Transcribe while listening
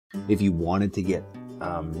if you wanted to get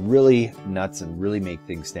really nuts and really make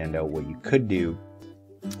things stand out, what you could do,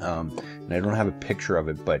 and I don't have a picture of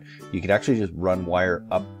it, but you could actually just run wire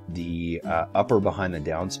up the upper behind the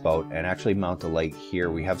downspout and actually mount the light here.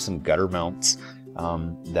 We have some gutter mounts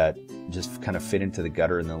that just kind of fit into the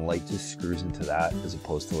gutter, and the light just screws into that as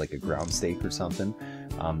opposed to like a ground stake or something.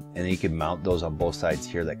 And then you can mount those on both sides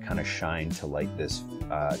here that kind of shine to light this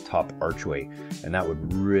top archway, and that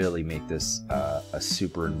would really make this a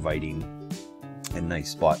super inviting and nice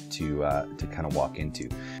spot to kind of walk into.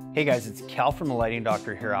 Hey guys, it's Cal from The Lighting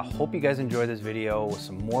Doctor here. I hope you guys enjoy this video with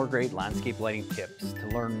some more great landscape lighting tips. To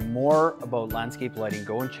learn more about landscape lighting,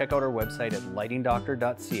 go and check out our website at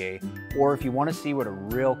lightingdoctor.ca, or if you want to see what a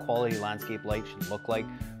real quality landscape light should look like,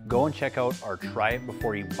 go and check out our Try It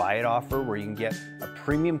Before You Buy It offer, where you can get a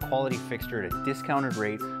premium quality fixture at a discounted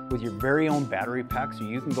rate with your very own battery pack, so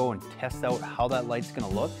you can go and test out how that light's going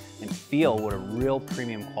to look and feel what a real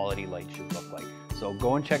premium quality light should look like. So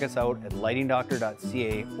go and check us out at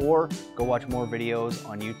lightingdoctor.ca, or go watch more videos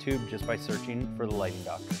on YouTube just by searching for The Lighting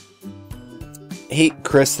Doctor. Hey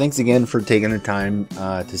Chris, thanks again for taking the time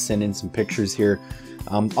to send in some pictures here.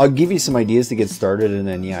 I'll give you some ideas to get started, and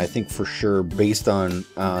then yeah, I think for sure based on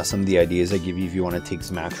some of the ideas I give you, if you want to take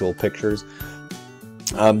some actual pictures,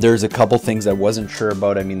 there's a couple things I wasn't sure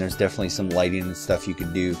about. I mean, there's definitely some lighting and stuff you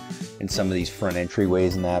could do in some of these front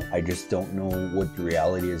entryways and that. I just don't know what the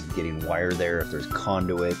reality is of getting wire there, if there's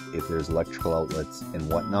conduit, if there's electrical outlets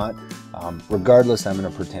and whatnot. Regardless, I'm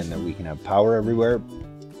going to pretend that we can have power everywhere,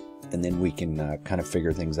 and then we can kind of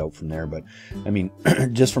figure things out from there. But I mean,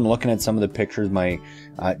 just from looking at some of the pictures, my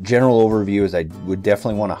general overview is I would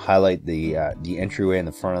definitely want to highlight the entryway in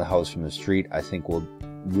the front of the house from the street. I think will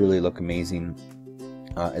really look amazing.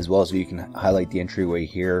 As well as you can highlight the entryway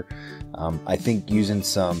here. I think using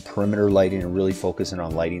some perimeter lighting and really focusing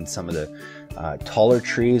on lighting some of the taller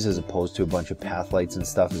trees as opposed to a bunch of path lights and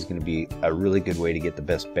stuff is going to be a really good way to get the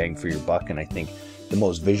best bang for your buck. And I think the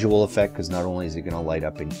most visual effect, because not only is it going to light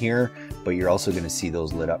up in here, but you're also going to see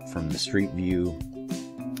those lit up from the street view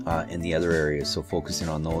in the other areas. So focusing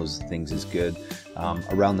on those things is good.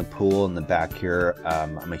 Around the pool in the back here,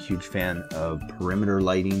 I'm a huge fan of perimeter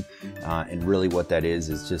lighting, and really what that is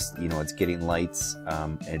just, you know, it's getting lights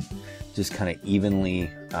and just kind of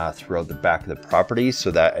evenly throughout the back of the property,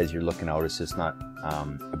 so that as you're looking out, it's just not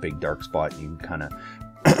a big dark spot. You can kind of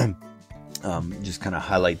just kind of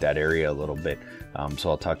highlight that area a little bit. So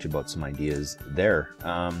I'll talk to you about some ideas there.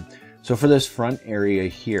 So for this front area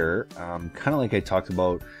here, kind of like I talked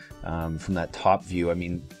about from that top view, I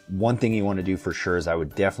mean, one thing you want to do for sure is I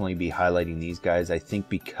would definitely be highlighting these guys. I think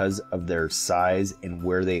because of their size and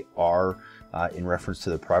where they are in reference to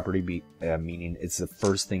the property, meaning it's the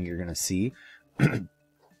first thing you're going to see.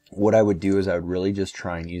 What I would do is I would really just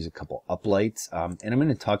try and use a couple uplights. And I'm going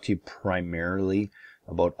to talk to you primarily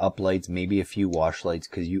about uplights, maybe a few wash lights,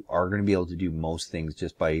 because you are going to be able to do most things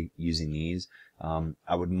just by using these.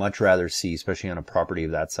 I would much rather see, especially on a property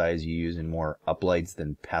of that size, you using more uplights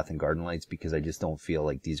than path and garden lights, because I just don't feel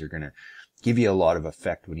like these are going to give you a lot of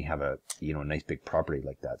effect when you have a, you know, nice big property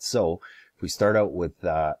like that. So if we start out with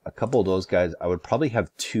a couple of those guys, I would probably have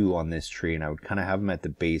two on this tree, and I would kind of have them at the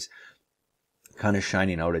base, kind of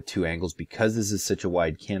shining out at two angles, because this is such a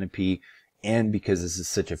wide canopy and because this is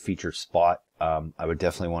such a feature spot. I would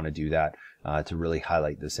definitely want to do that to really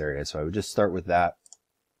highlight this area. So I would just start with that,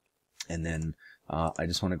 and then I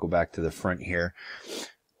just want to go back to the front here.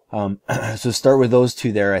 So start with those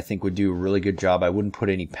two there, I think would do a really good job. I wouldn't put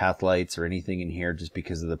any path lights or anything in here just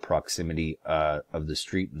because of the proximity of the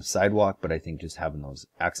street and the sidewalk, but I think just having those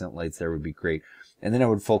accent lights there would be great. And then I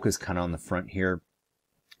would focus kind of on the front here,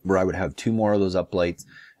 where I would have two more of those uplights,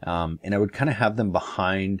 and I would kind of have them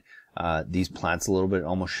behind these plants a little bit,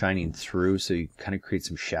 almost shining through, so you kind of create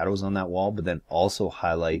some shadows on that wall, but then also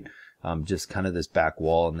highlight just kind of this back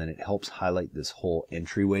wall, and then it helps highlight this whole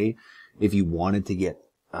entryway. If you wanted to get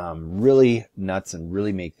really nuts and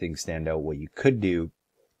really make things stand out, what you could do,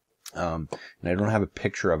 and I don't have a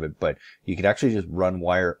picture of it, but you could actually just run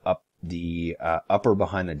wire up the upper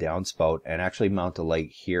behind the downspout and actually mount a light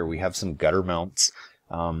here. We have some gutter mounts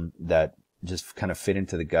that just kind of fit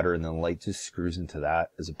into the gutter, and the light just screws into that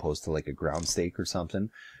as opposed to like a ground stake or something.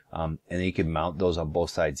 And then you can mount those on both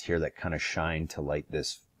sides here that kind of shine to light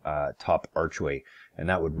this top archway, and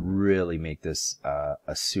that would really make this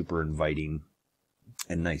a super inviting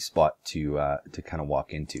and nice spot to kind of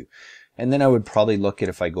walk into. And then I would probably look at,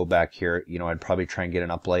 if I go back here, you know, I'd probably try and get an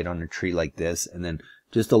uplight on a tree like this, and then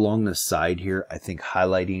just along the side here, I think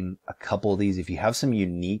highlighting a couple of these. If you have some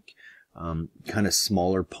unique kind of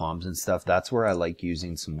smaller palms and stuff, that's where I like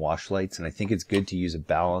using some wash lights, and I think it's good to use a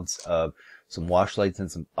balance of some wash lights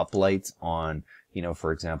and some up lights on, you know,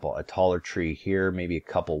 for example, a taller tree here, maybe a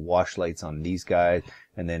couple wash lights on these guys,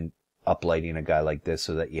 and then uplighting a guy like this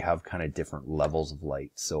so that you have kind of different levels of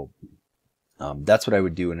light. So that's what I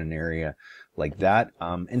would do in an area like that.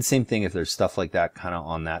 And same thing if there's stuff like that kind of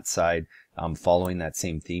on that side, following that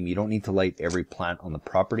same theme. You don't need to light every plant on the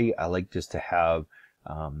property. I like just to have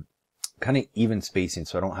kind of even spacing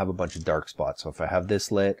so I don't have a bunch of dark spots. So if I have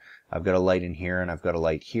this lit, I've got a light in here and I've got a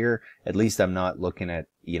light here, at least I'm not looking at,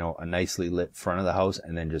 you know, a nicely lit front of the house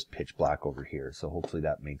and then just pitch black over here. So hopefully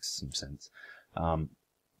that makes some sense.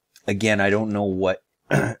 Again, I don't know what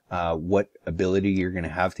what ability you're going to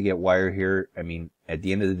have to get wire here. I mean, at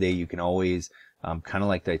the end of the day, you can always, kind of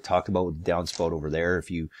like I talked about with the downspout over there,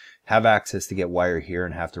 if you have access to get wire here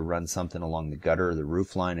and have to run something along the gutter or the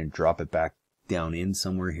roof line and drop it back down in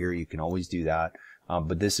somewhere here, you can always do that.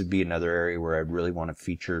 But this would be another area where I'd really want to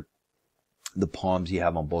feature the palms you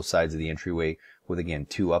have on both sides of the entryway with, again,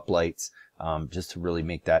 2 uplights, just to really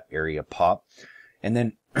make that area pop. And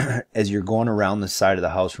then as you're going around the side of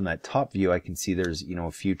the house from that top view, I can see there's, you know,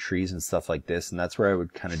 a few trees and stuff like this, and that's where I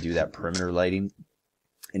would kind of do that perimeter lighting.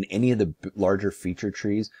 In any of the larger feature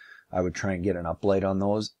trees, I would try and get an uplight on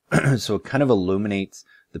those so it kind of illuminates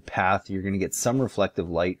the path. You're going to get some reflective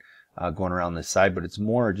light going around this side, but it's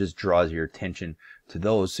more just draws your attention to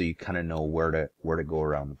those so you kind of know where to go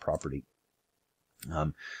around the property.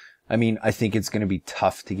 I mean, I think it's going to be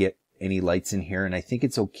tough to get any lights in here, and I think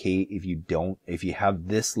it's okay if you don't. If you have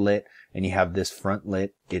this lit and you have this front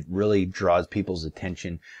lit, it really draws people's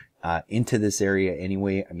attention into this area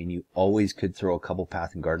anyway. I mean, you always could throw a couple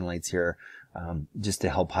path and garden lights here just to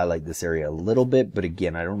help highlight this area a little bit, but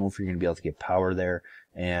again, I don't know if you're going to be able to get power there,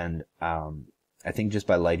 and I think just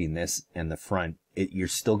by lighting this and the front, you're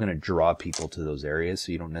still going to draw people to those areas,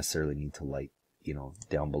 so you don't necessarily need to light, you know,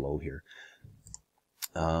 down below here.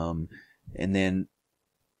 And then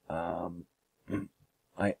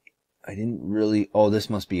I didn't really, oh, this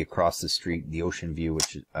must be across the street, the ocean view,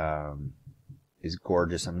 which is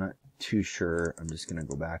gorgeous. I'm not too sure. I'm just going to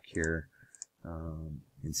go back here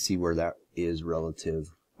and see where that is relative.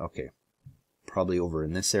 Okay, probably over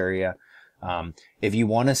in this area. If you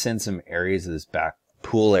want to send some areas of this back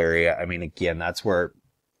pool area, I mean, again, that's where,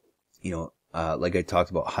 you know, like I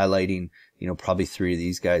talked about, highlighting, you know, probably 3 of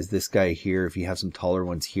these guys. This guy here, if you have some taller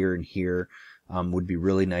ones here and here, would be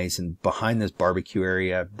really nice. And behind this barbecue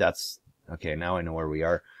area, that's, okay, now I know where we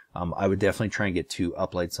are. I would definitely try and get 2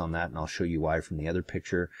 uplights on that, and I'll show you why from the other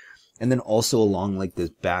picture. And then also along like this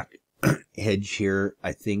back hedge here,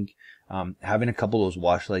 I think having a couple of those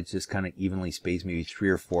wash lights just kind of evenly spaced, maybe 3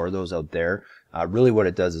 or 4 of those out there. Really what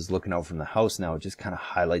it does is, looking out from the house now, it just kind of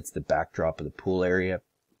highlights the backdrop of the pool area.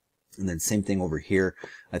 And then same thing over here.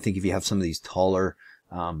 I think if you have some of these taller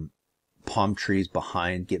palm trees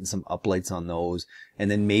behind, getting some uplights on those, and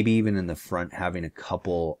then maybe even in the front having a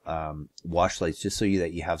couple wash lights, just so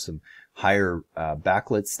that you have some higher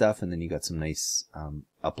backlit stuff, and then you got some nice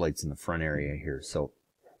uplights in the front area here. So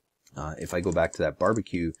if I go back to that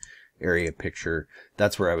barbecue area picture,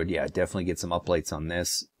 that's where I would, yeah, definitely get some uplights on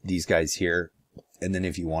these guys here, and then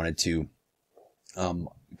if you wanted to, a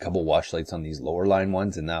couple wash lights on these lower line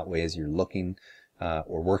ones, and that way as you're looking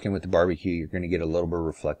or working with the barbecue, you're going to get a little bit of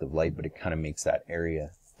reflective light, but it kind of makes that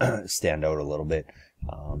area stand out a little bit.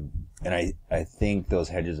 And I think those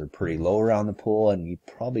hedges are pretty low around the pool, and you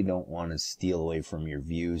probably don't want to steal away from your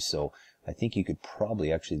view, so I think you could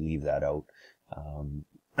probably actually leave that out.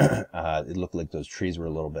 It looked like those trees were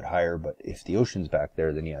a little bit higher, but if the ocean's back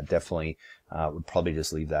there, then yeah, definitely would probably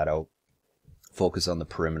just leave that out. Focus on the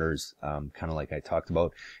perimeters, kind of like I talked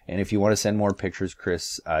about. And if you want to send more pictures,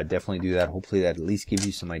 Chris, definitely do that. Hopefully that at least gives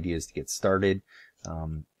you some ideas to get started.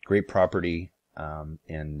 Great property,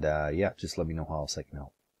 and yeah, just let me know how else I can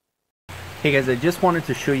help. Hey guys, I just wanted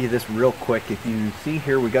to show you this real quick. If you see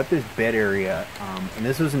here, we got this bed area, and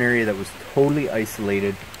this was an area that was totally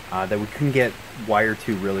isolated, that we couldn't get wire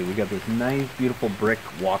to really. We got this nice, beautiful brick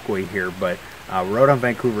walkway here, but we're out on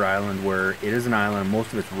Vancouver Island, where it is an island,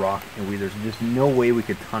 most of it's rock, and there's just no way we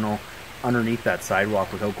could tunnel underneath that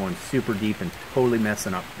sidewalk without going super deep and totally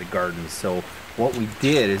messing up the gardens. So what we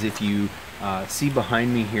did is, if you see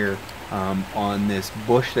behind me here, on this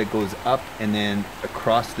bush that goes up and then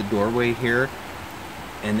across the doorway here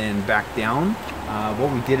and then back down,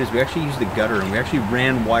 what we did is we actually used the gutter, and we actually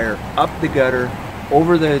ran wire up the gutter,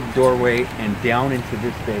 over the doorway, and down into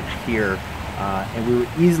this bed here, and we were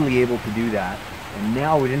easily able to do that. And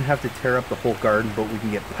now we didn't have to tear up the whole garden, but we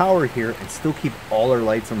can get power here and still keep all our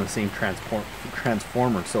lights on the same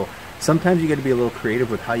transformer. So sometimes you got to be a little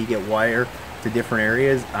creative with how you get wire to different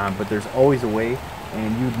areas, but there's always a way.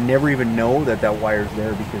 and you'd never even know that that wire's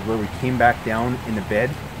there, because where we came back down in the bed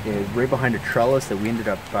is right behind a trellis that we ended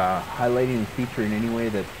up highlighting and featuring anyway,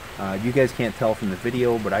 that you guys can't tell from the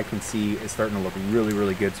video, but I can see it's starting to look really,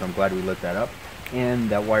 really good, so I'm glad we lit that up. And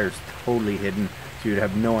that wire's totally hidden, so you'd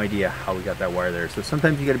have no idea how we got that wire there. So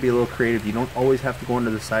sometimes you got to be a little creative. You don't always have to go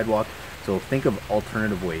into the sidewalk, so think of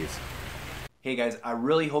alternative ways. Hey guys, I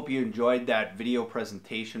really hope you enjoyed that video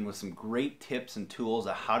presentation with some great tips and tools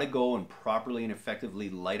on how to go and properly and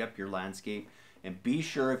effectively light up your landscape. And be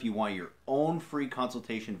sure, if you want your own free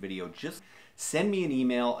consultation video, just send me an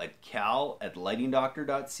email at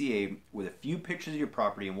cal@lightingdoctor.ca with a few pictures of your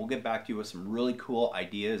property, and we'll get back to you with some really cool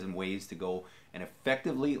ideas and ways to go and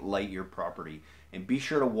effectively light your property. And be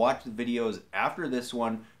sure to watch the videos after this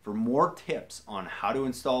one for more tips on how to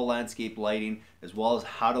install landscape lighting, as well as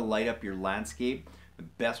how to light up your landscape the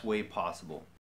best way possible.